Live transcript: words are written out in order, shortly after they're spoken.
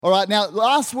All right, now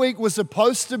last week was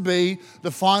supposed to be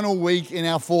the final week in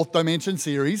our Fourth Dimension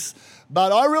series,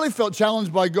 but I really felt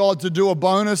challenged by God to do a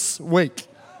bonus week.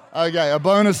 Okay, a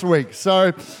bonus week.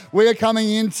 So we are coming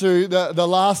into the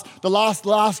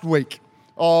last week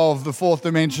of the Fourth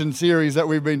Dimension series that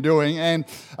we've been doing. And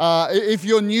if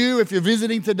you're new, if you're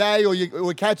visiting today or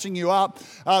we're catching you up,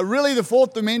 really the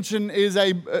Fourth Dimension is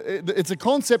it's a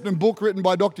concept and book written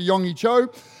by Dr Yonggi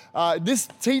Cho. This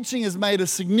teaching has made a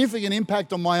significant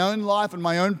impact on my own life and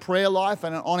my own prayer life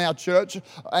and on our church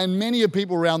and many of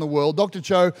people around the world. Dr.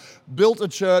 Cho built a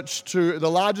church, to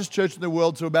the largest church in the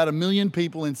world, to about 1 million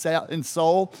people in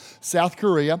Seoul, South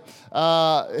Korea.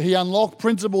 He unlocked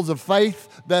principles of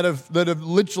faith that have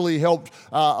literally helped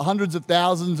hundreds of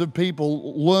thousands of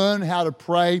people learn how to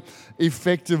pray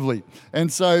effectively.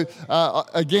 And so,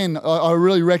 again, I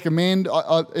really recommend,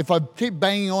 if I keep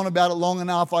banging on about it long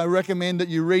enough, I recommend that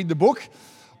you read the book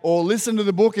or listen to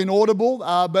the book in Audible,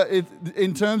 but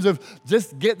in terms of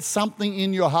just get something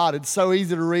in your heart. It's so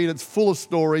easy to read. It's full of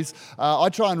stories. I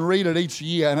try and read it each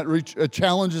year, and it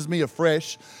challenges me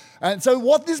afresh. And so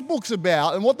what this book's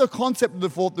about and what the concept of the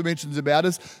Fourth Dimension is about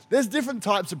is there's different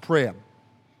types of prayer.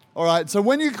 All right, so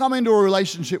when you come into a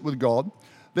relationship with God,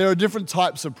 there are different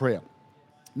types of prayer.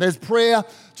 There's prayer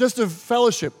just of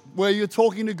fellowship, where you're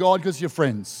talking to God because you're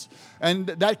friends. And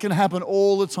that can happen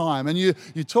all the time. And you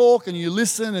talk and you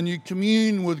listen and you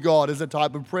commune with God as a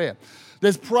type of prayer.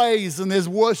 There's praise and there's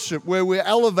worship, where we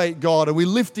elevate God and we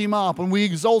lift Him up and we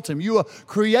exalt Him. You are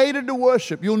created to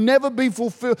worship. You'll never be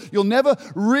fulfilled. You'll never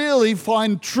really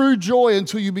find true joy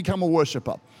until you become a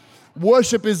worshiper.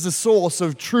 Worship is the source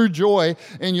of true joy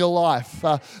in your life.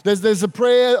 There's a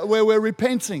prayer where we're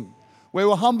repenting, where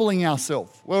we're humbling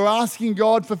ourselves, where we're asking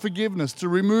God for forgiveness to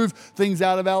remove things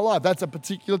out of our life. That's a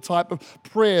particular type of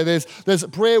prayer. There's a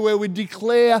prayer where we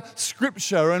declare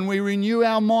Scripture and we renew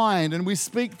our mind and we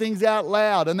speak things out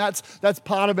loud, and that's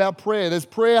part of our prayer. There's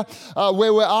prayer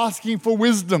where we're asking for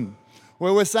wisdom,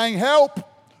 where we're saying, help,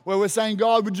 where we're saying,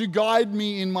 God, would you guide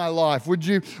me in my life? Would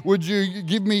you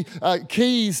give me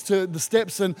keys to the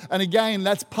steps? And again,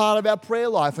 that's part of our prayer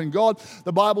life. And God,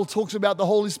 the Bible talks about the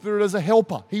Holy Spirit as a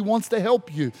helper. He wants to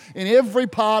help you in every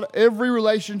part, every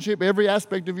relationship, every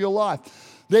aspect of your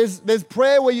life. There's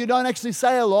prayer where you don't actually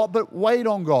say a lot, but wait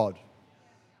on God.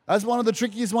 That's one of the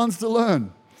trickiest ones to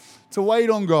learn. To wait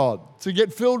on God, to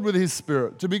get filled with His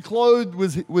Spirit, to be clothed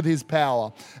with His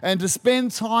power, and to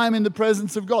spend time in the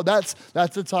presence of God. That's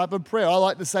a type of prayer. I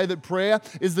like to say that prayer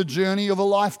is the journey of a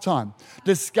lifetime,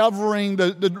 discovering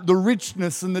the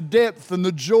richness and the depth and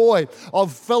the joy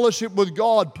of fellowship with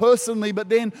God personally, but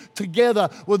then together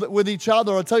with each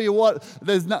other. I'll tell you what,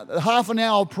 there's half an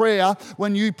hour prayer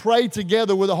when you pray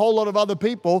together with a whole lot of other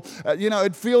people.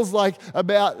 It feels like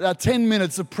about 10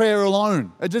 minutes of prayer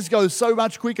alone. It just goes so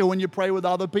much quicker when you pray with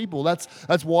other people.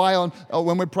 That's why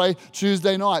when we pray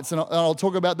Tuesday nights, and I'll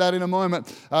talk about that in a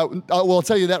moment. I'll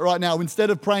tell you that right now.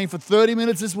 Instead of praying for 30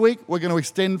 minutes this week, we're going to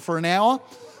extend for an hour.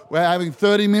 We're having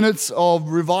 30 minutes of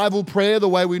revival prayer the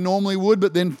way we normally would,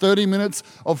 but then 30 minutes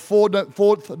of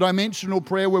fourth dimensional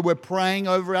prayer where we're praying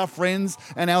over our friends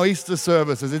and our Easter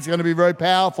services. It's going to be very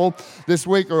powerful this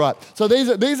week. All right. So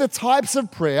these are types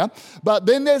of prayer, but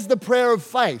then there's the prayer of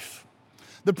faith.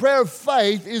 The prayer of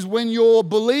faith is when you're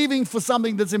believing for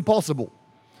something that's impossible,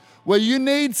 where you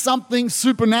need something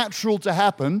supernatural to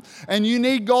happen and you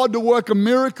need God to work a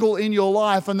miracle in your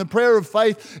life. And the prayer of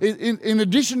faith, in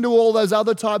addition to all those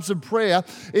other types of prayer,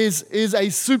 is a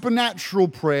supernatural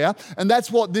prayer. And that's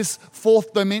what this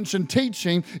Fourth Dimension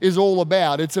teaching is all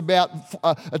about. It's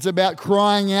about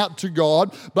crying out to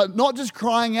God, but not just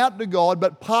crying out to God,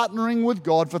 but partnering with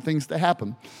God for things to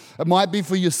happen. It might be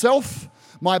for yourself,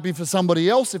 might be for somebody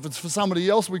else. If it's for somebody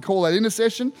else, we call that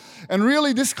intercession. And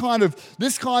really, this kind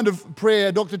of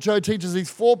prayer, Dr. Cho teaches these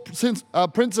 4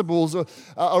 principles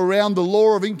around the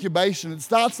law of incubation. It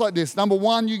starts like this. Number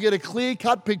 1, you get a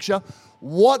clear-cut picture.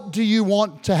 What do you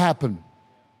want to happen?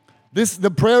 The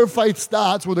prayer of faith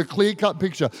starts with a clear-cut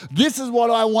picture. This is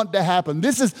what I want to happen.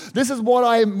 This is what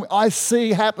I see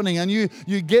happening. And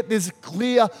you get this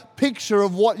clear picture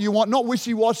of what you want. Not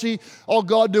wishy-washy, oh,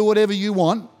 God, do whatever you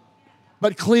want.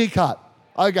 But clear-cut.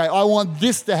 Okay, I want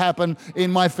this to happen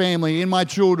in my family, in my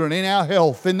children, in our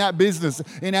health, in that business,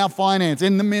 in our finance,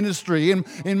 in the ministry,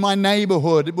 in my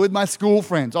neighborhood, with my school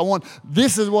friends.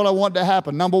 This is what I want to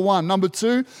happen, number 1. Number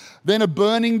 2, then a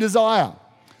burning desire.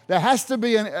 There has to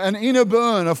be an inner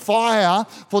burn, a fire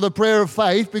for the prayer of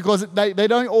faith, because they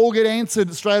don't all get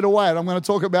answered straight away. And I'm going to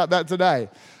talk about that today.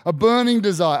 A burning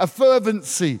desire, a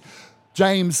fervency.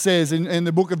 James says in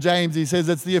the book of James, he says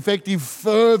it's the effective,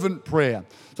 fervent prayer.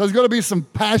 So there's got to be some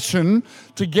passion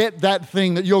to get that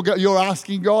thing that you're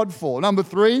asking God for. Number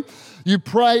 3, you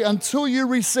pray until you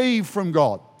receive from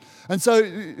God. And so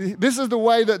this is the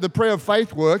way that the prayer of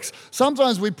faith works.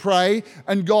 Sometimes we pray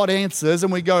and God answers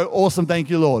and we go, awesome, thank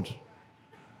you, Lord.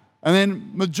 And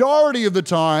then majority of the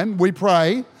time we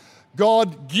pray,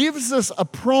 God gives us a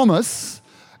promise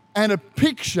and a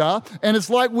picture, and it's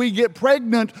like we get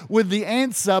pregnant with the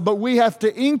answer, but we have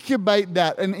to incubate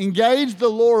that and engage the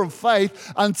law of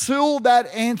faith until that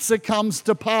answer comes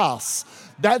to pass.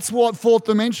 That's what fourth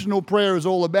dimensional prayer is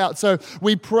all about. So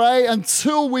we pray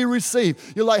until we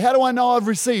receive. You're like, how do I know I've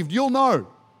received? You'll know.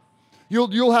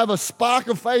 You'll have a spark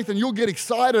of faith and you'll get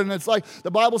excited, and it's like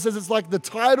the Bible says it's like the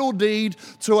title deed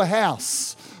to a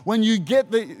house. When you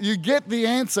get the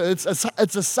answer, it's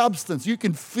a substance. You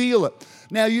can feel it.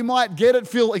 Now, you might get it,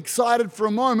 feel excited for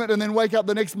a moment, and then wake up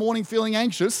the next morning feeling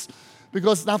anxious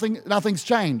because nothing's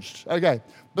changed. Okay,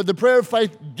 but the prayer of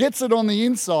faith gets it on the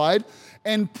inside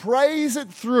and prays it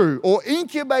through or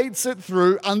incubates it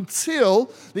through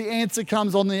until the answer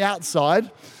comes on the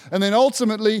outside. And then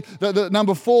ultimately, the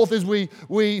number 4 is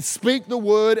we speak the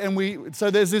word, and so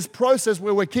there's this process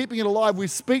where we're keeping it alive. We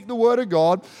speak the word of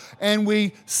God, and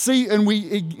we see and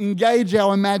we engage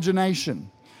our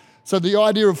imagination. So the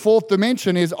idea of fourth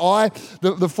dimension is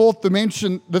the fourth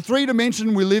dimension, the 3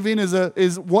 dimension we live in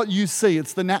is what you see.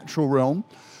 It's the natural realm.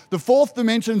 The fourth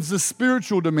dimension is the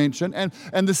spiritual dimension,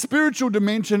 and the spiritual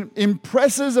dimension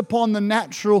impresses upon the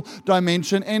natural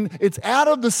dimension, and it's out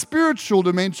of the spiritual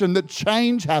dimension that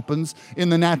change happens in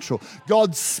the natural.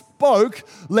 God spoke,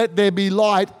 let there be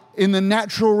light in the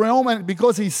natural realm, and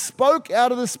because he spoke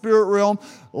out of the spirit realm,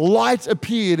 light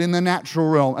appeared in the natural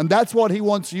realm, and that's what he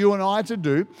wants you and I to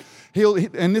do.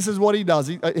 And this is what he does.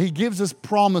 He gives us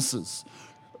promises,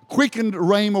 quickened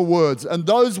rhema words, and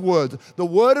those words, the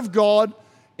word of God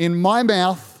in my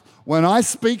mouth, when I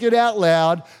speak it out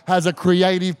loud, has a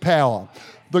creative power.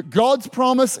 But God's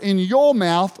promise in your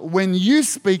mouth, when you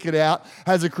speak it out,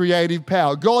 has a creative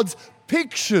power. God's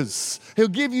pictures. He'll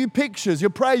give you pictures. You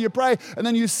pray, and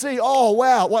then you see, oh,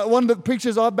 wow. One of the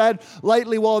pictures I've had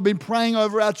lately while I've been praying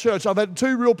over our church, I've had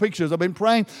 2 real pictures. I've been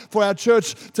praying for our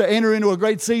church to enter into a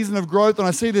great season of growth, and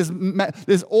I see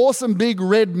this awesome big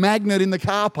red magnet in the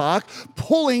car park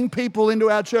pulling people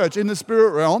into our church in the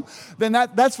spirit realm. Then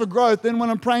that's for growth. Then when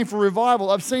I'm praying for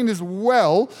revival, I've seen this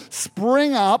well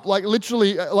spring up, like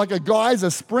literally like a geyser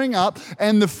spring up,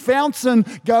 and the fountain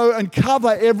go and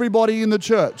cover everybody in the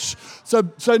church.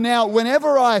 So now,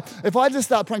 if I just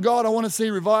start praying, God, I want to see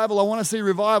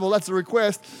revival, that's a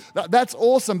request, that's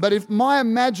awesome. But if my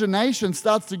imagination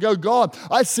starts to go, God,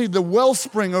 I see the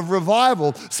wellspring of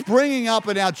revival springing up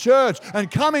in our church and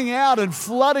coming out and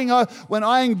flooding, when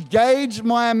I engage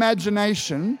my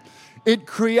imagination, it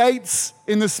creates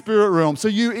in the spirit realm. So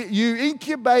you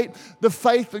incubate the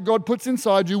faith that God puts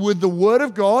inside you with the word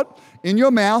of God in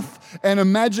your mouth and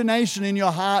imagination in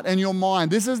your heart and your mind.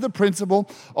 This is the principle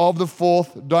of the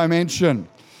fourth dimension.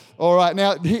 All right,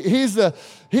 now here's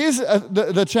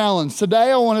the challenge.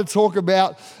 Today I want to talk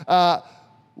about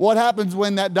what happens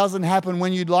when that doesn't happen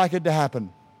when you'd like it to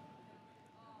happen.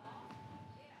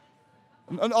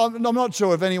 I'm not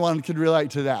sure if anyone could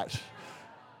relate to that.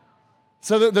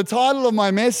 So the title of my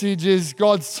message is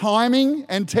God's timing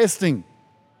and testing.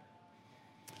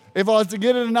 If I was to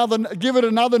give it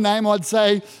another name, I'd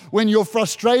say when you're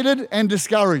frustrated and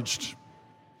discouraged.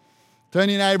 Turn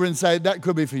to your neighbor and say, that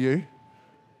could be for you.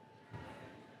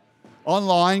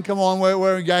 Online, come on,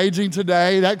 we're engaging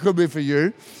today. That could be for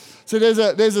you. So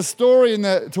there's a story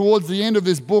towards the end of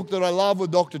this book that I love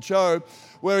with Dr. Cho,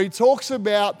 where he talks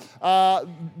about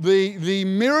the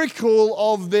miracle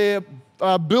of their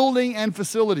building and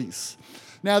facilities.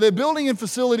 Now, they're building in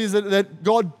facilities that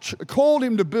God called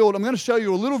him to build. I'm going to show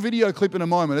you a little video clip in a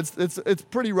moment. It's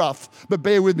pretty rough, but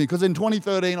bear with me, because in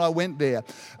 2013 I went there.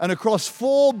 And across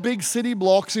 4 big city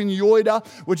blocks in Yeouido,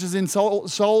 which is in Seoul,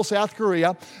 South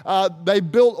Korea, they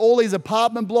built all these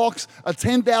apartment blocks, a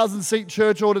 10,000-seat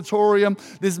church auditorium,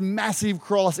 this massive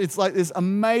cross. It's like this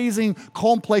amazing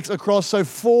complex across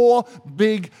 4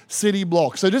 big city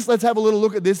blocks. So just let's have a little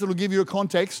look at this. It'll give you a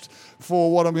context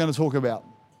for what I'm going to talk about.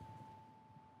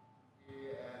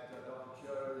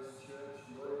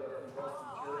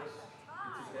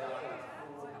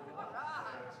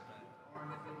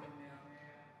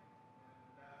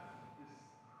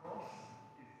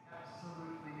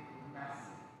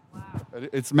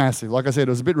 It's massive. Like I said,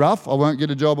 it was a bit rough. I won't get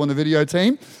a job on the video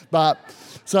team. But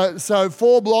so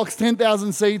 4 blocks,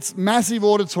 10,000 seats, massive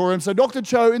auditorium. So Dr.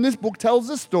 Cho in this book tells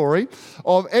the story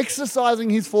of exercising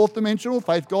his fourth dimensional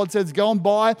faith. God says, go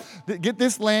and get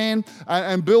this land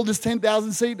and build this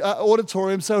 10,000 seat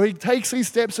auditorium. So he takes these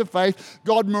steps of faith.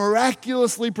 God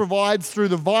miraculously provides through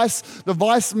the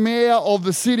vice mayor of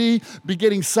the city be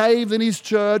getting saved in his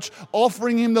church,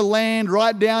 offering him the land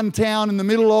right downtown in the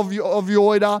middle of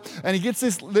Yoida. And he gets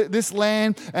this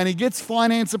land and he gets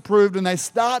finance approved and they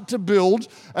start to build.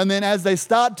 And then as they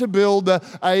start to build,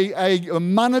 a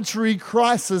monetary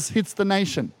crisis hits the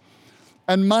nation.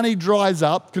 And money dries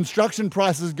up, construction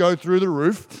prices go through the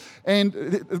roof.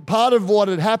 And part of what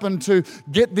had happened to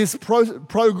get this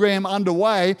program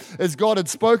underway is God had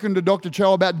spoken to Dr.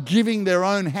 Cho about giving their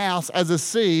own house as a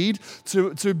seed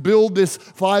to build this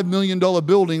 $5 million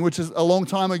building, which is a long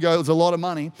time ago. It was a lot of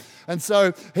money. And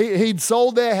so he'd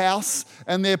sold their house,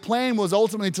 and their plan was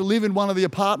ultimately to live in one of the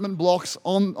apartment blocks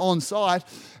on site.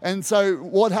 And so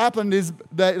what happened is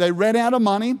they ran out of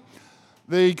money.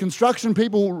 The construction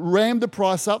people rammed the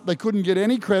price up. They couldn't get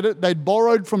any credit. They'd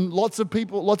borrowed from lots of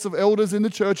people, lots of elders in the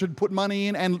church had put money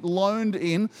in and loaned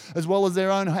in, as well as their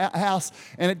own house.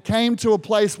 And it came to a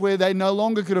place where they no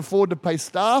longer could afford to pay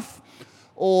staff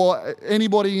or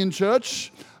anybody in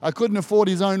church. I couldn't afford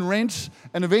his own rent.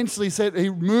 And eventually said he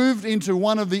moved into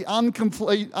one of the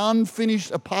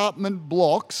unfinished apartment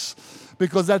blocks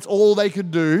because that's all they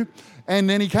could do. And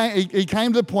then he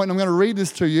came to the point, and I'm going to read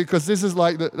this to you because this is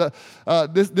like,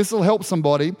 this will help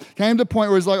somebody. Came to the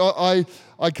point where he's like,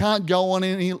 I can't go on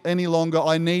any longer.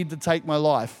 I need to take my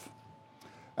life.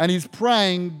 And he's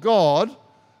praying, God,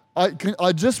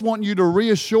 I just want you to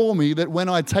reassure me that when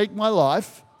I take my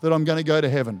life, that I'm going to go to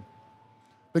heaven.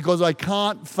 Because I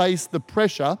can't face the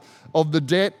pressure of the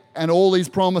debt and all these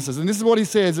promises. And this is what he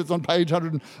says. It's on page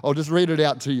 100. I'll just read it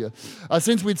out to you.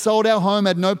 Since we'd sold our home,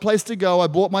 had no place to go, I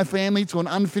brought my family to an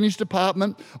unfinished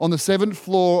apartment on the 7th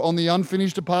floor on the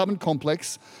unfinished apartment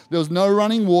complex. There was no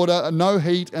running water, no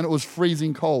heat, and it was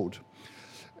freezing cold.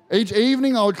 Each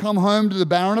evening I would come home to the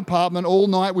barren apartment. All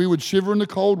night we would shiver in the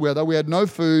cold weather. We had no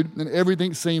food, and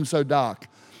everything seemed so dark.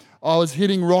 I was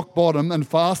hitting rock bottom and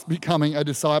fast becoming a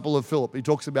disciple of Philip. He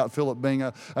talks about Philip being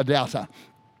a doubter.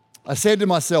 I said to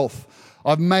myself,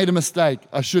 I've made a mistake.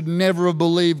 I should never have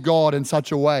believed God in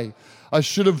such a way. I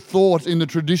should have thought in the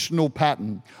traditional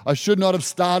pattern. I should not have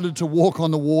started to walk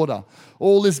on the water.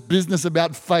 All this business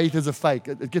about faith is a fake.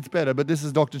 It gets better, but this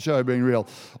is Dr. Cho being real.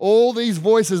 All these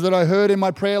voices that I heard in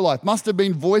my prayer life must have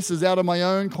been voices out of my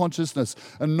own consciousness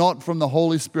and not from the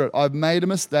Holy Spirit. I've made a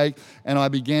mistake, and I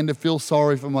began to feel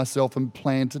sorry for myself and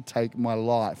planned to take my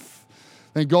life.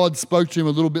 Then God spoke to him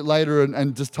a little bit later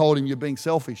and just told him, you're being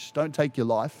selfish. Don't take your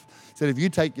life. He said, if you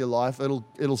take your life,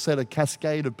 it'll set a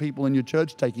cascade of people in your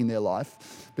church taking their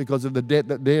life because of the debt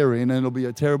that they're in, and it'll be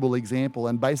a terrible example.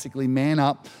 And basically, man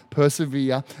up,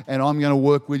 persevere, and I'm going to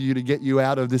work with you to get you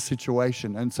out of this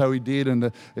situation. And so he did,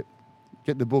 and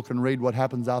get the book and read what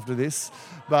happens after this.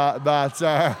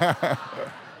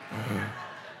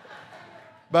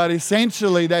 But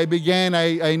essentially, they began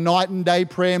a night and day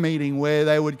prayer meeting where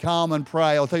they would come and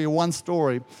pray. I'll tell you one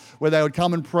story where they would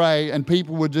come and pray, and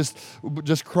people would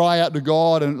just cry out to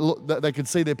God, and look, they could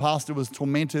see their pastor was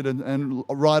tormented and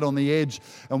right on the edge.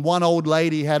 And one old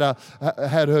lady had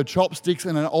her chopsticks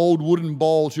in an old wooden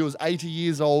bowl. She was 80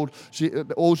 years old.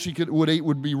 All she would eat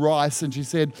would be rice. And she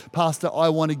said, Pastor, I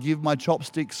want to give my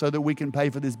chopsticks so that we can pay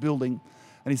for this building.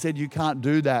 And he said, you can't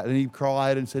do that. And he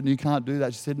cried and said, you can't do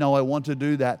that. She said, no, I want to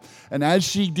do that. And as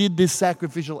she did this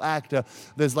sacrificial act,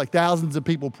 there's like thousands of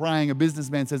people praying. A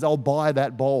businessman says, I'll buy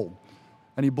that bowl.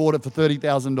 And he bought it for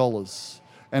 $30,000.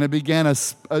 And it began a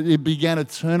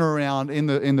turnaround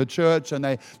in the church, and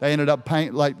they ended up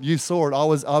paying, like you saw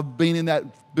it. I've been in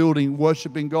that building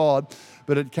worshiping God,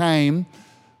 but it came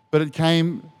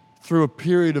through a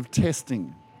period of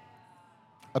testing.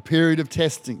 A period of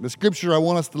testing. The scripture I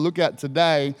want us to look at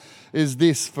today is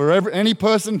this. For any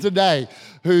person today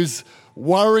who's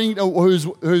worrying, or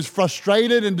who's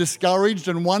frustrated and discouraged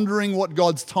and wondering what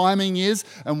God's timing is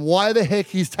and why the heck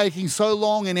he's taking so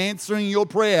long in answering your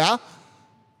prayer,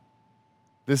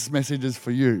 this message is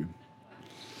for you.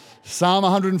 Psalm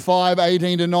 105,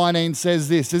 18 to 19 says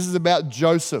this. This is about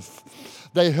Joseph.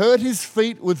 They hurt his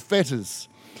feet with fetters.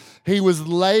 He was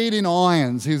laid in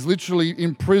irons. He was literally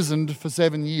imprisoned for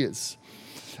 7 years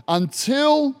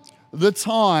until the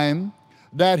time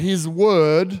that his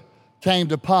word came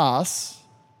to pass.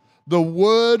 The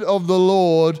word of the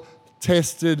Lord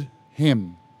tested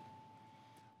him.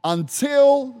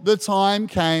 until the time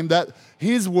came that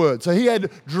his word. So he had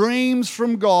dreams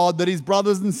from God that his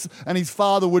brothers and his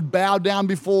father would bow down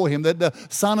before him, that the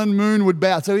sun and moon would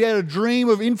bow. So he had a dream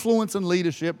of influence and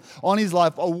leadership on his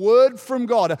life, a word from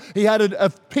God. He had a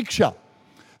picture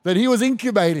that he was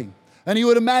incubating, and he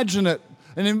would imagine it.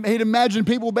 And he'd imagine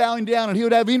people bowing down, and he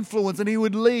would have influence, and he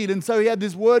would lead. And so he had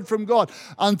this word from God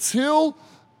until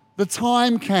the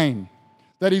time came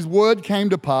that his word came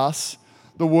to pass.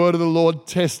 The word of the Lord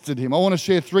tested him. I want to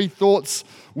share 3 thoughts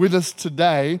with us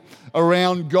today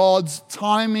around God's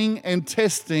timing and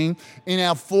testing in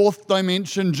our fourth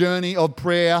dimension journey of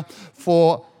prayer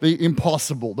for the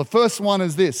impossible. The first one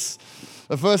is this.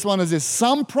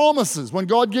 Some promises, when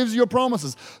God gives you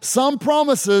promises, some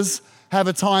promises have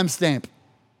a timestamp.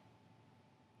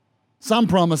 Some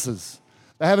promises.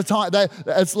 They have a time.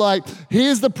 It's like,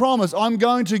 here's the promise. I'm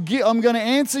going to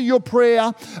answer your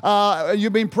prayer.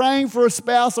 You've been praying for a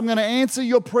spouse. I'm going to answer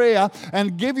your prayer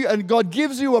and God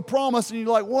gives you a promise, and you're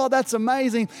like, "Wow, that's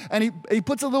amazing." And he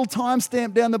puts a little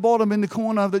timestamp down the bottom in the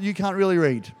corner that you can't really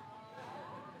read.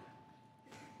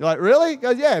 You're like, "Really?" He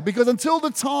goes, "Yeah, because until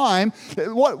the time,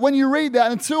 when you read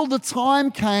that, until the time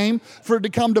came for it to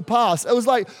come to pass." It was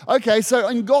like, okay, so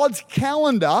in God's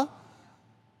calendar,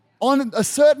 on a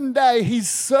certain day, he's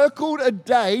circled a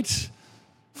date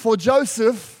for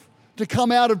Joseph to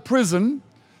come out of prison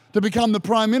to become the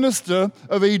prime minister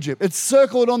of Egypt. It's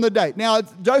circled on the date. Now,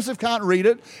 Joseph can't read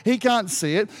it. He can't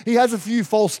see it. He has a few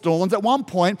false dawns. At one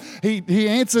point, he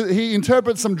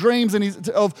interprets some dreams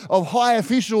of high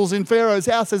officials in Pharaoh's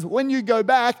house. Says, "When you go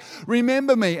back,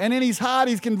 remember me." And in his heart,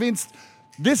 he's convinced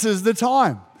this is the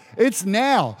time. It's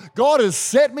now. God has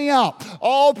set me up.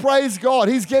 Oh, praise God.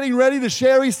 He's getting ready to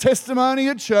share his testimony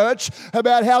at church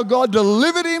about how God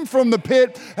delivered him from the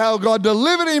pit, how God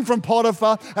delivered him from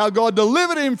Potiphar, how God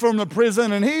delivered him from the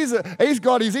prison. And he's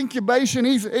got his incubation.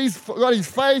 He's got his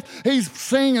faith. He's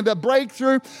seeing the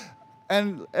breakthrough.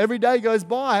 And every day goes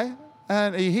by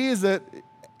and he hears that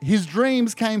his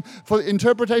dreams for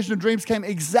interpretation of dreams came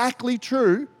exactly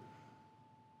true.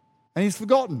 And he's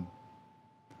forgotten.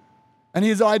 And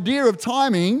his idea of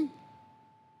timing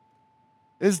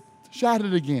is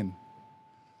shattered again.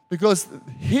 Because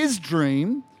his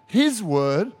dream, his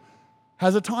word,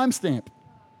 has a timestamp.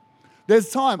 There's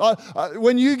time.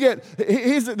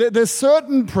 There's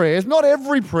certain prayers, not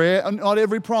every prayer and not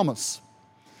every promise.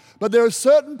 But there are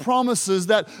certain promises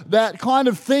that kind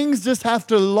of things just have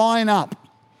to line up.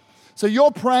 So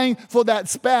you're praying for that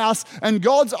spouse, and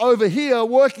God's over here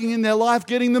working in their life,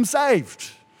 getting them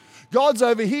saved. God's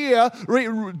over here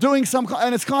doing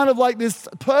and it's kind of like this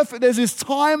there's this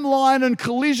timeline and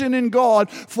collision in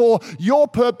God for your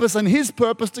purpose and his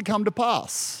purpose to come to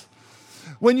pass.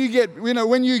 When you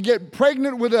get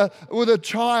pregnant with a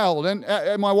child, and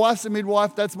my wife's a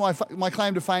midwife, that's my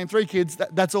claim to fame, 3 kids,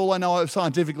 that's all I know of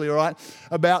scientifically, all right,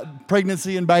 about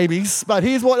pregnancy and babies. But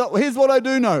here's what I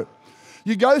do know.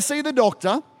 You go see the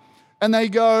doctor, and they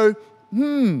go,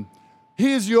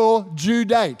 here's your due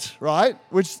date, right?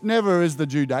 Which never is the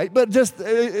due date, but just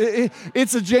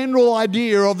it's a general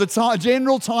idea of the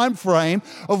general time frame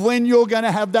of when you're going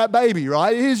to have that baby,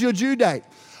 right? Here's your due date.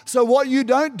 So what you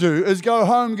don't do is go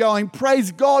home going,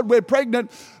 "Praise God, we're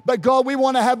pregnant, but God, we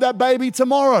want to have that baby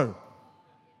tomorrow."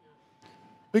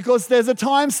 Because there's a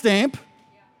timestamp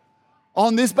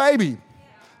on this baby.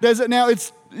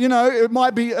 It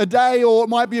might be a day or it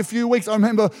might be a few weeks. I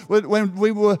remember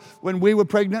when we were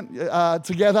pregnant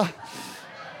together.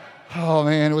 Oh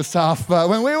man, it was tough. But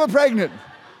when we were pregnant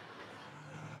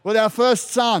with our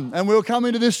first son, and we were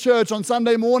coming to this church on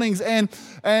Sunday mornings, and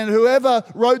whoever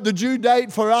wrote the due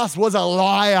date for us was a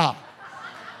liar.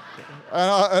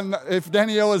 And if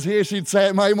Danielle was here, she'd say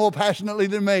it way more passionately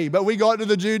than me. But we got to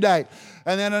the due date,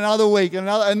 and then another week,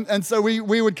 and so we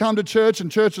would come to church,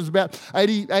 and church was about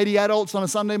 80 adults on a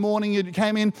Sunday morning. You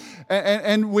came in,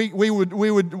 and we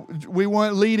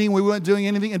weren't leading, we weren't doing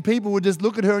anything, and people would just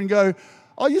look at her and go,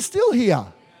 "Oh, you're still here."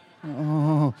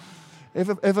 Oh.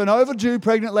 If an overdue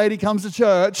pregnant lady comes to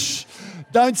church,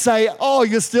 don't say, "Oh,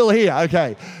 you're still here."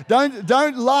 Okay.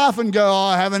 Don't laugh and go, "Oh,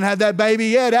 I haven't had that baby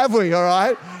yet, have we?" All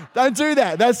right. Don't do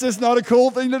that. That's just not a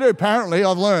cool thing to do. Apparently,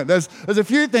 I've learned. There's a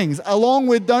few things along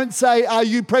with don't say, "Are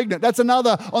you pregnant?" That's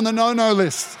another on the no-no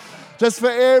list. Just for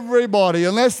everybody.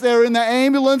 Unless they're in the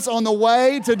ambulance on the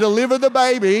way to deliver the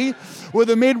baby with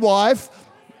a midwife,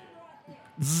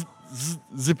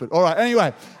 Zip it. All right,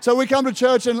 anyway. So we come to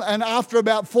church, and after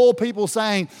about 4 people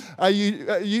saying,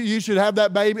 you should have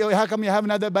that baby. How come you haven't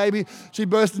had that baby? She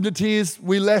burst into tears.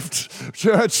 We left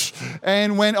church,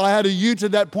 and I had a ute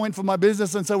at that point for my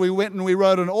business, and so we went and we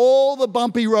rode on all the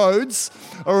bumpy roads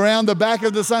around the back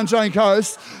of the Sunshine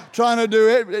Coast, trying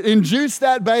to induce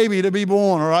that baby to be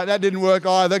born, all right? That didn't work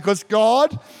either, because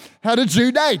God had a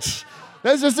due date.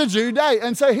 There's just a due date.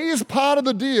 And so here's part of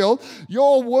the deal.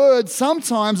 Your word,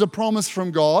 sometimes a promise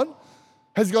from God,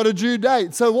 has got a due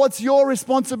date. So what's your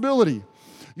responsibility?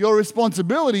 Your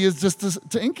responsibility is just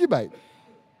to incubate.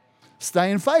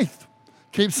 Stay in faith.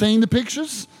 Keep seeing the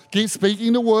pictures. Keep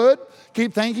speaking the word.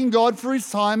 Keep thanking God for his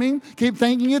timing. Keep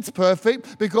thinking it's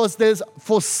perfect, because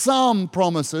for some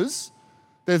promises,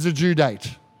 there's a due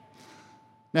date.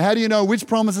 Now, how do you know which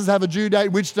promises have a due date,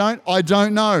 which don't? I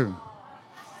don't know.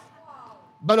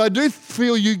 But I do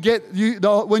feel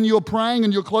when you're praying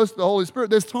and you're close to the Holy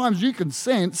Spirit, there's times you can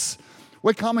sense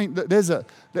we're coming. There's a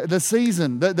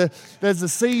season. There's a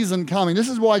season coming. This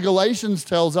is why Galatians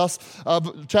tells us,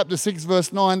 chapter 6,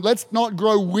 verse 9, let's not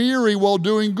grow weary while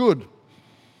doing good.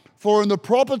 For in the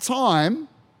proper time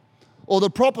or the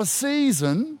proper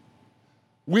season,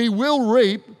 we will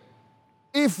reap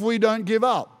if we don't give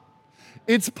up.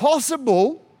 It's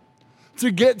possible to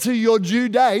get to your due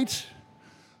date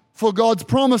for God's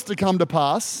promise to come to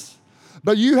pass,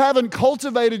 but you haven't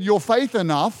cultivated your faith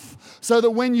enough so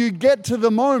that when you get to the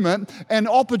moment and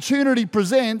opportunity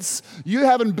presents, you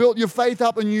haven't built your faith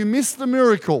up and you miss the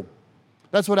miracle.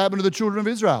 That's what happened to the children of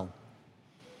Israel.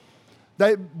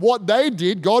 What they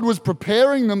did, God was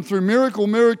preparing them through miracle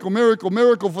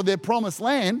for their promised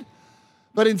land,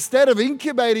 but instead of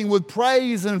incubating with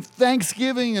praise and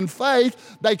thanksgiving and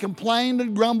faith, they complained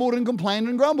and grumbled and complained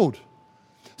and grumbled.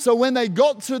 So when they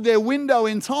got to their window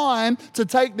in time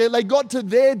they got to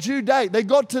their due date, they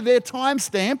got to their time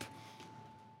stamp,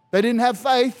 they didn't have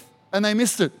faith and they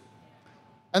missed it.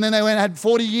 And then they had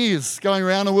 40 years going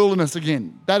around the wilderness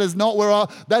again. That is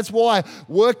not that's why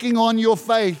working on your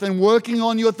faith and working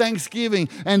on your thanksgiving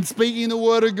and speaking the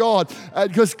word of God,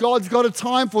 because God's got a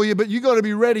time for you, but you got to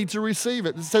be ready to receive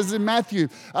it. It says in Matthew,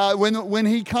 when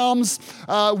he comes,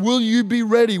 will you be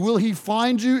ready? Will he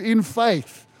find you in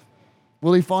faith?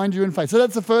 Will he find you in faith? So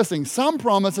that's the first thing. Some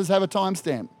promises have a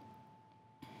timestamp.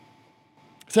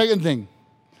 Second thing,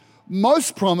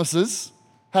 most promises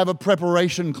have a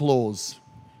preparation clause.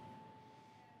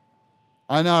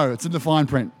 I know, it's in the fine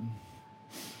print.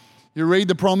 You read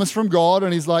the promise from God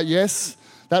and he's like, yes,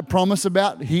 that promise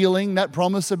about healing, that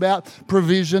promise about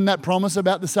provision, that promise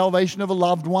about the salvation of a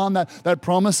loved one, that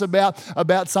promise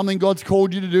about something God's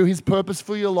called you to do, his purpose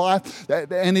for your life,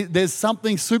 and there's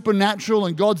something supernatural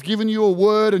and God's given you a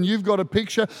word and you've got a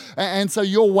picture, and so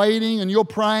you're waiting and you're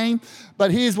praying.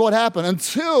 But here's what happened.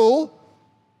 Until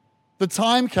the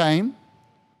time came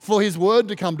for his word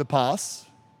to come to pass,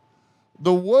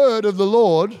 the word of the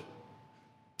Lord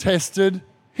tested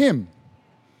him.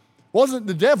 It wasn't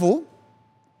the devil.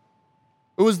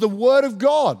 It was the word of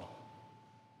God.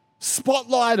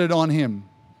 Spotlighted on him.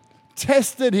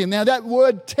 Tested him. Now that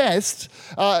word test,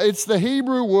 it's the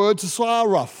Hebrew word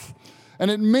tsaruf,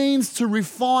 and it means to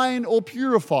refine or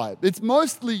purify. It's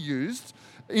mostly used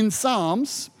in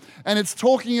Psalms, and it's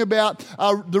talking about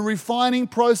the refining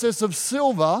process of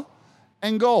silver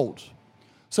and gold.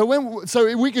 So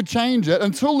we could change it.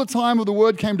 Until the time of the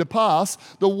word came to pass,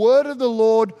 the word of the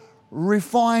Lord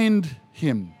refined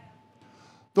him.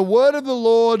 The word of the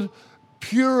Lord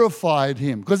purified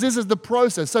him, because this is the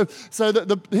process. So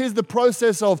here's the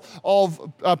process of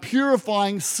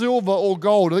purifying silver or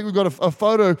gold. I think we've got a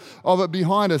photo of it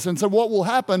behind us. And so what will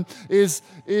happen is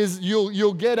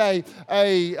you'll get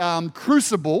a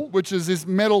crucible, which is this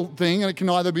metal thing, and it can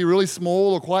either be really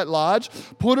small or quite large.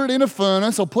 Put it in a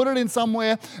furnace or put it in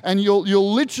somewhere, and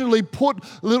you'll literally put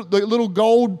little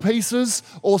gold pieces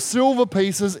or silver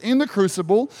pieces in the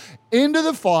crucible, into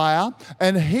the fire,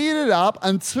 and heat it up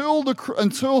until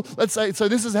let's say, so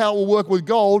this is how it will work with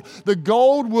gold. The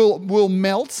gold will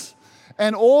melt,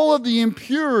 and all of the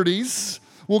impurities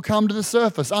will come to the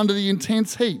surface under the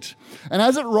intense heat. And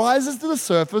as it rises to the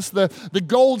surface, the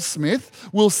goldsmith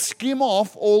will skim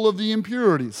off all of the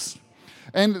impurities.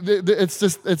 And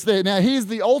it's there. Now here's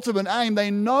the ultimate aim.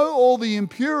 They know all the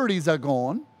impurities are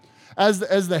gone. As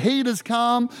the heat has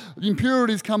come, the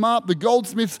impurities come up, the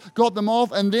goldsmiths got them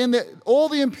off, and then all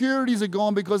the impurities are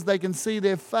gone because they can see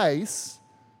their face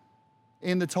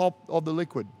in the top of the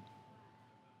liquid.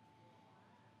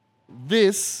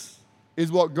 This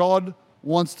is what God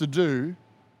wants to do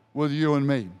with you and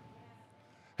me.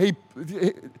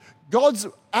 God's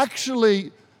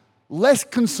actually less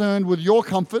concerned with your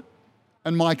comfort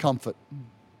and my comfort.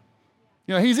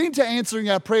 You know, he's into answering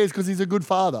our prayers because he's a good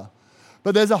father.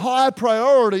 But there's a higher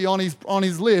priority on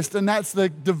his list, and that's the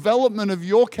development of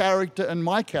your character and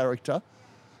my character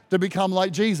to become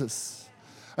like Jesus.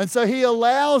 And so he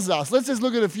allows us. Let's just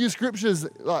look at a few scriptures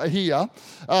here.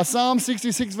 Psalm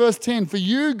 66 verse 10. For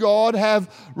you, God,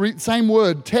 have, same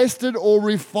word, tested or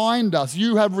refined us.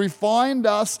 You have refined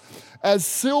us as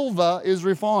silver is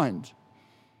refined.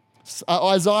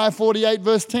 Isaiah 48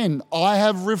 verse 10. I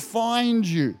have refined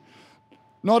you.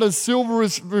 Not as silver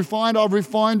is refined, I've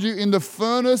refined you in the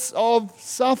furnace of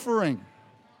suffering.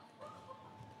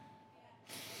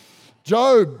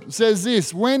 Job says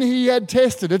this, when he had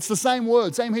tested, it's the same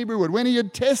word, same Hebrew word, when he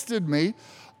had tested me,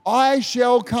 I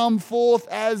shall come forth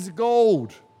as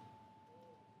gold.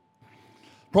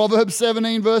 Proverbs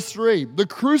 17 verse 3, the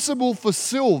crucible for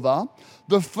silver,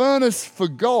 the furnace for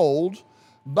gold,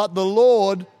 but the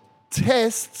Lord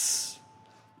tests,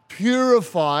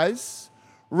 purifies,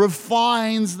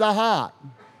 refines the heart.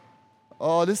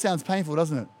 Oh, this sounds painful,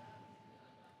 doesn't it?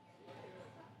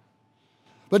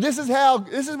 But this is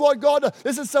what God does.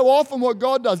 This is so often what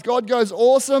God does. God goes,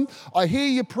 awesome, I hear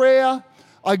your prayer.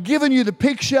 I've given you the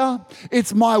picture.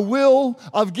 It's my will.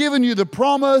 I've given you the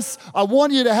promise. I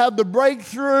want you to have the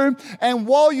breakthrough. And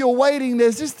while you're waiting,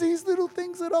 there's just these little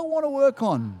things that I want to work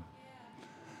on.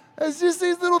 There's just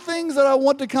these little things that I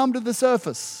want to come to the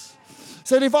surface.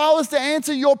 So if I was to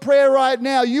answer your prayer right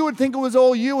now, you would think it was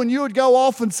all you, and you would go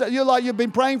off and say, you're like, you've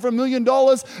been praying for $1 million.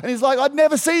 And he's like, I'd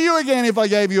never see you again if I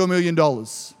gave you $1 million.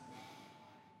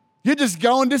 You just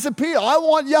go and disappear. I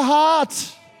want your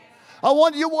heart. I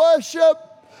want your worship.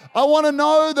 I want to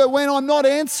know that when I'm not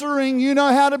answering, you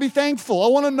know how to be thankful. I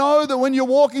want to know that when you're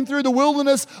walking through the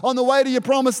wilderness on the way to your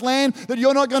promised land, that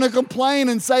you're not going to complain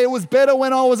and say it was better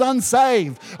when I was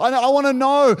unsaved. I want to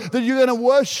know that you're going to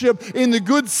worship in the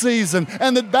good season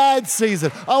and the bad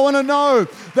season. I want to know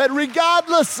that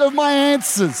regardless of my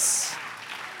answers,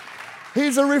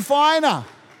 he's a refiner.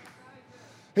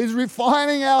 He's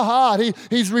refining our heart.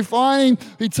 He's refining,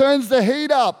 he turns the heat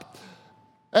up.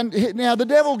 And now the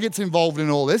devil gets involved in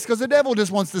all this because the devil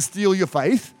just wants to steal your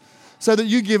faith so that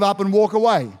you give up and walk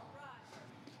away.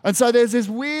 And so there's this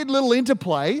weird little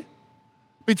interplay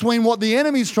between what the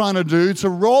enemy's trying to do to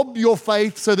rob your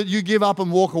faith so that you give up and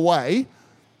walk away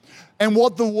and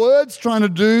what the word's trying to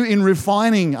do in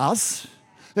refining us.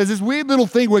 There's this weird little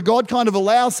thing where God kind of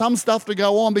allows some stuff to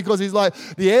go on because he's like,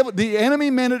 the enemy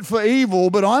meant it for evil,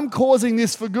 but I'm causing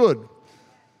this for good.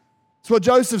 That's what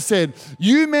Joseph said.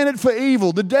 You meant it for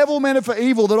evil. The devil meant it for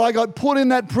evil, that I got put in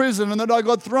that prison and that I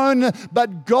got thrown,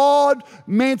 but God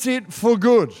meant it for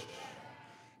good.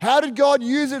 How did God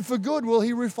use it for good? Well,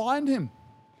 he refined him.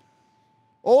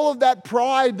 All of that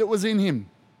pride that was in him.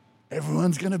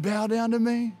 Everyone's going to bow down to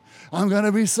me. I'm going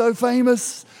to be so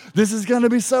famous. This is going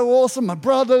to be so awesome. My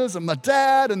brothers and my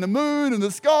dad and the moon and the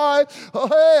sky. Oh,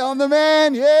 hey, I'm the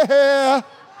man. Yeah.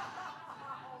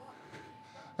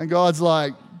 And God's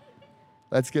like,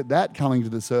 let's get that coming to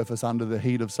the surface under the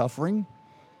heat of suffering.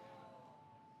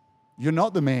 You're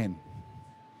not the man.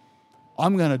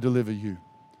 I'm going to deliver you.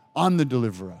 I'm the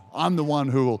deliverer. I'm the one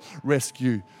who will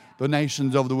rescue the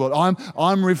nations of the world.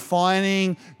 I'm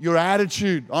refining your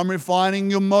attitude. I'm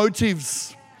refining your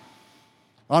motives.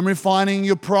 I'm refining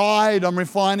your pride. I'm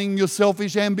refining your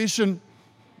selfish ambition.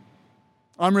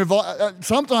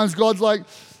 Sometimes God's like,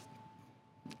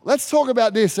 let's talk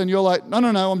about this. And you're like, no,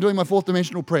 I'm doing my fourth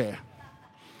dimensional prayer.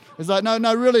 It's like,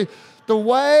 no, really, the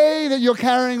way that you're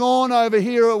carrying on over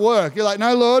here at work, you're like,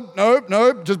 no, Lord,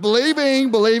 nope, just believing.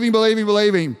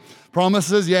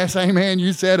 Promises, yes, amen,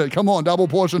 you said it. Come on, double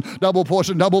portion,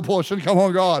 come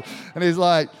on, God. And he's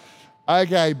like,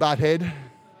 okay, butthead.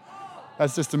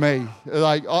 That's just to me.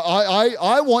 Like,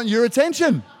 I want your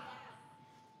attention.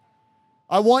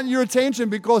 I want your attention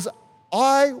because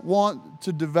I want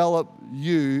to develop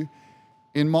you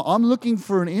I'm looking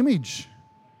for an image.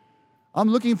 I'm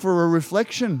looking for a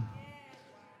reflection.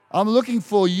 I'm looking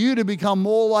for you to become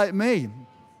more like me.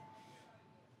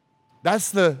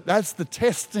 That's the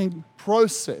testing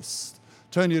process.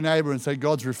 Turn to your neighbor and say,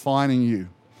 God's refining you.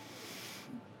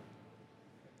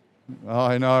 Oh,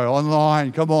 I know,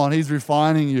 online, come on, he's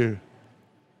refining you.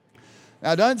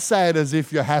 Now, don't say it as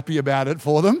if you're happy about it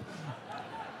for them.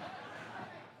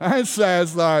 Don't say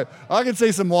it's like, I can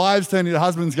see some wives turning to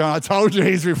husbands going, I told you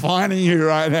he's refining you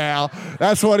right now.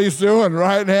 That's what he's doing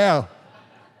right now.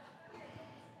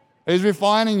 He's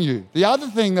refining you. The other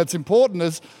thing that's important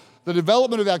is the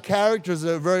development of our character is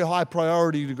a very high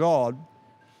priority to God.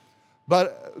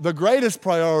 But the greatest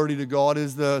priority to God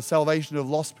is the salvation of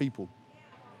lost people.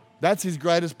 That's his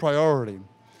greatest priority.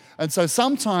 And so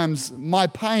sometimes my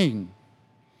pain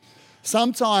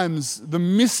Sometimes the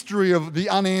mystery of the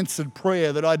unanswered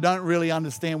prayer that I don't really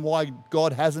understand why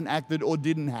God hasn't acted or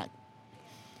didn't act.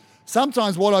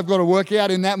 Sometimes what I've got to work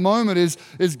out in that moment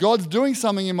is God's doing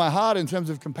something in my heart in terms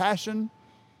of compassion.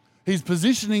 He's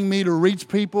positioning me to reach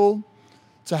people,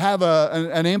 to have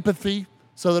an empathy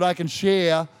so that I can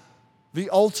share the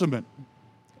ultimate,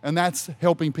 and that's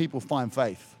helping people find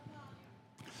faith.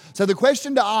 So the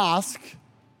question to ask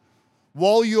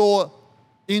while you're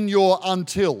in your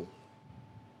until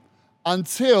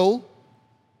the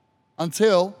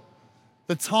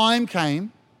time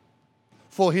came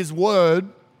for his word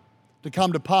to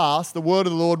come to pass, the word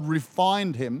of the Lord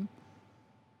refined him.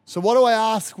 So what do I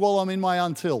ask while I'm in my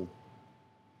until?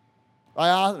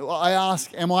 I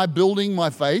ask, am I building my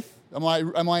faith? Am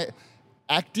I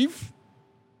active?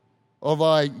 Or have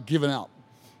I given up?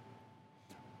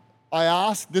 I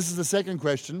ask, this is the second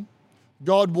question,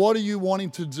 God, what are you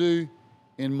wanting to do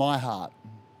in my heart?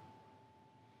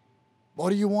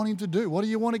 What are you wanting to do? What do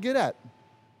you want to get at?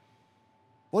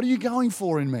 What are you going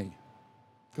for in me?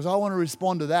 Because I want to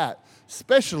respond to that,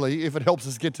 especially if it helps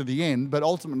us get to the end, but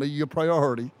ultimately your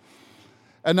priority.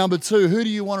 And number two, who do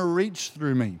you want to reach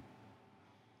through me?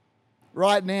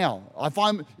 Right now,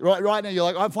 right now you're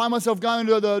like, I find myself going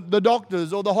to the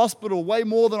doctors or the hospital way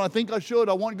more than I think I should.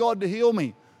 I want God to heal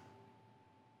me.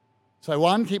 So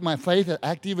one, keep my faith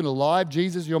active and alive.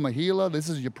 Jesus, you're my healer. This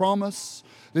is your promise.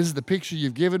 This is the picture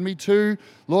you've given me. Two,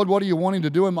 Lord, what are you wanting to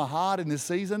do in my heart in this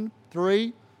season?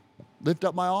 Three, lift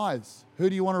up my eyes. Who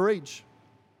do you want to reach?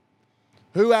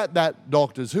 Who at that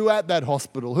doctor's? Who at that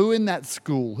hospital? Who in that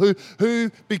school?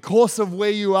 Who because of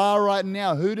where you are right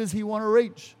now, who does he want to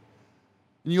reach?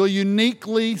 And you're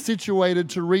uniquely situated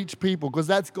to reach people because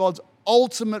that's God's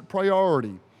ultimate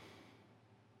priority,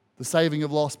 the saving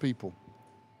of lost people.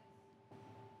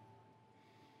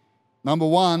 Number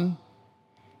one,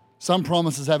 some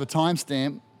promises have a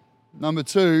timestamp. Number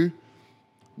two,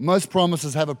 most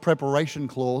promises have a preparation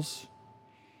clause.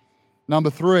 Number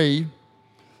three,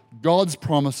 God's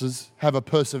promises have a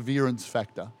perseverance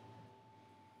factor.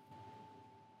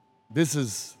 There's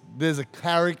a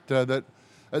character that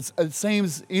it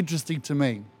seems interesting to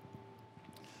me.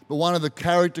 But one of the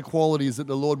character qualities that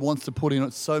the Lord wants to put in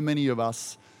so many of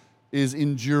us is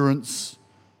endurance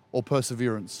or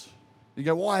perseverance. You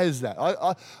go, why is that?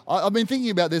 I've been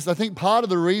thinking about this. I think part of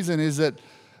the reason is that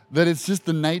it's just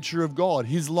the nature of God.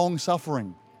 He's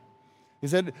long-suffering. He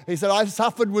said, I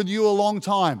suffered with you a long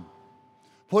time.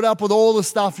 Put up with all the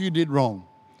stuff you did wrong.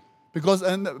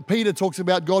 And Peter talks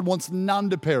about God wants none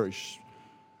to perish.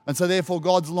 And so therefore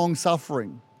God's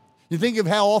long-suffering. You think of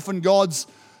how often God's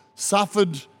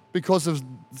suffered because of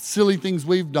silly things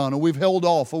we've done, or we've held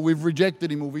off, or we've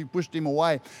rejected him, or we've pushed him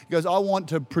away. He goes, I want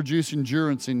to produce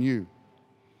endurance in you.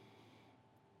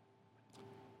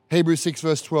 Hebrews 6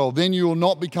 verse 12, then you will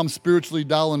not become spiritually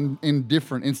dull and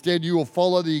indifferent. Instead, you will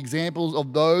follow the examples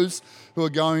of those who are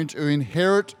going to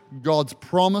inherit God's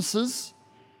promises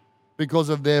because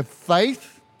of their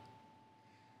faith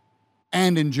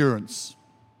and endurance.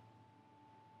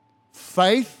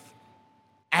 Faith,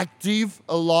 active,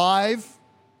 alive,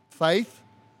 faith,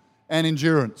 and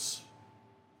endurance.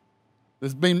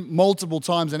 There's been multiple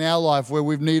times in our life where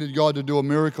we've needed God to do a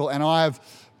miracle, and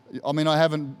I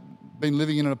haven't been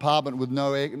living in an apartment with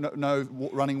no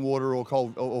running water or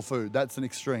cold or food. That's an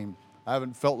extreme. I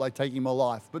haven't felt like taking my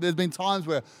life. But there's been times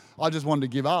where I just wanted to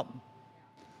give up.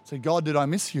 Say, God, did I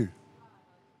miss you?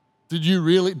 Did you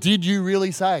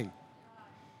really say?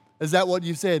 Is that what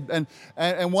you said?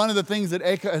 And one of the things that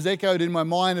has echoed in my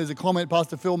mind is a comment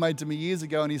Pastor Phil made to me years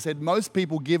ago, and he said, most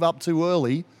people give up too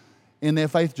early in their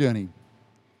faith journey.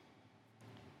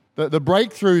 The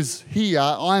breakthrough's here,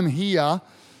 I'm here,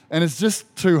 and it's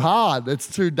just too hard.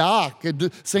 It's too dark.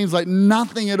 It seems like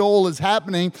nothing at all is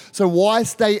happening. So why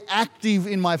stay active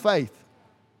in my faith?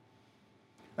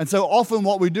 And so often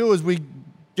what we do is we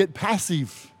get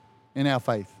passive in our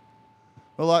faith.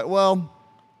 We're like, well,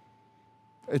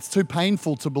 it's too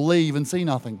painful to believe and see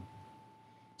nothing.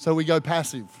 So we go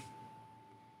passive.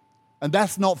 And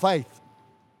that's not faith.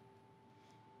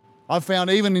 I've found,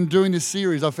 even in doing this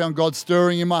series, I've found God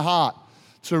stirring in my heart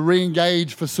to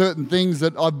re-engage for certain things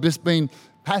that I've just been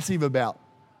passive about.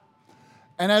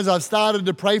 And as I've started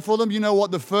to pray for them, you know what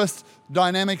the first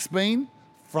dynamic's been?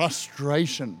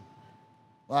 Frustration.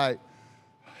 Like,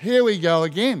 here we go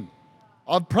again.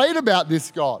 I've prayed about this,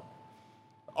 God.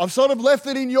 I've sort of left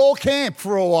it in your camp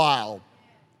for a while.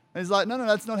 And he's like, no,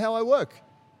 that's not how I work.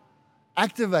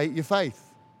 Activate your faith.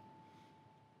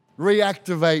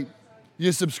 Reactivate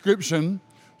your subscription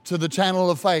to the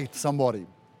channel of faith, somebody.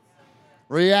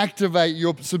 Reactivate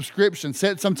your subscription.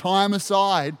 Set some time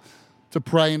aside to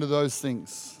pray into those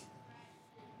things.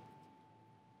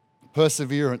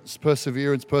 Perseverance,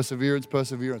 perseverance, perseverance,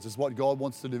 perseverance is what God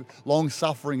wants to do. Long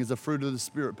suffering is a fruit of the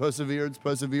Spirit. Perseverance,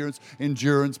 perseverance,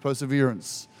 endurance,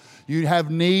 perseverance. You have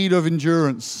need of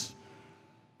endurance,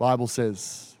 Bible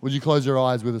says. Would you close your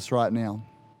eyes with us right now?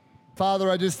 Father,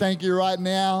 I just thank you right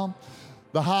now.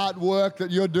 The hard work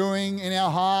that you're doing in our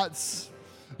hearts.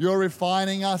 You're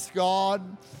refining us,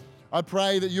 God. I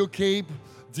pray that you'll keep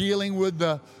dealing with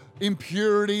the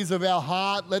impurities of our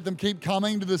heart. Let them keep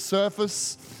coming to the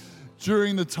surface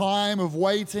during the time of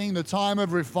waiting, the time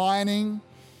of refining.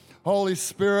 Holy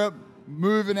Spirit,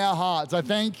 move in our hearts. I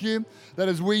thank you that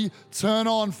as we turn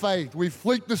on faith, we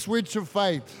flick the switch of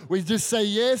faith. We just say,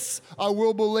 yes, I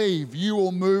will believe. You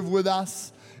will move with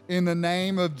us in the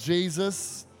name of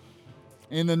Jesus.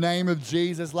 In the name of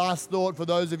Jesus. Last thought for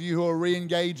those of you who are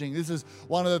re-engaging. This is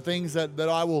one of the things that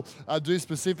I will do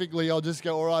specifically. I'll just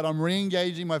go, all right, I'm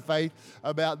re-engaging my faith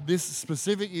about this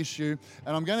specific issue,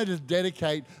 and I'm going to just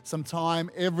dedicate some time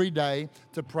every day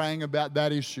to praying about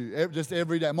that issue. Just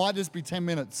every day. It might just be 10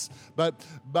 minutes, but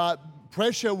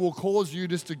pressure will cause you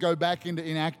just to go back into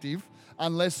inactive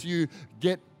unless you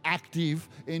get active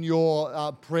in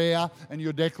your prayer and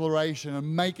your declaration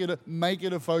and make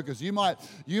it a focus. You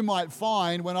might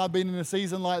find when I've been in a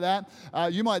season like that,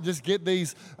 you might just get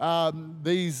these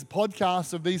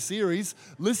podcasts of these series,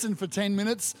 listen for 10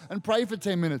 minutes and pray for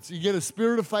 10 minutes. You get a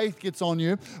spirit of faith gets on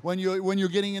you when you're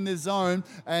getting in this zone.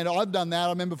 And I've done that. I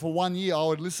remember for 1 year I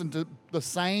would listen to the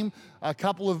same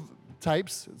couple of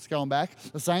tapes. It's going back.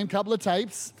 The same couple of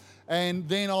tapes. And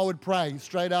then I would pray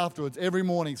straight afterwards every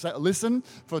morning. So listen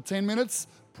for 10 minutes,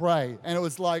 pray. And it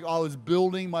was like I was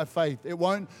building my faith. It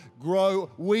won't grow.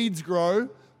 Weeds grow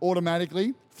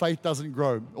automatically. Faith doesn't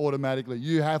grow automatically.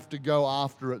 You have to go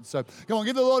after it. So come on,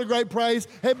 give the Lord a great praise.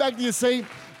 Head back to your seat.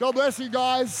 God bless you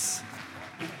guys.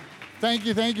 Thank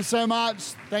you so much.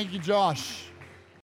 Thank you, Josh.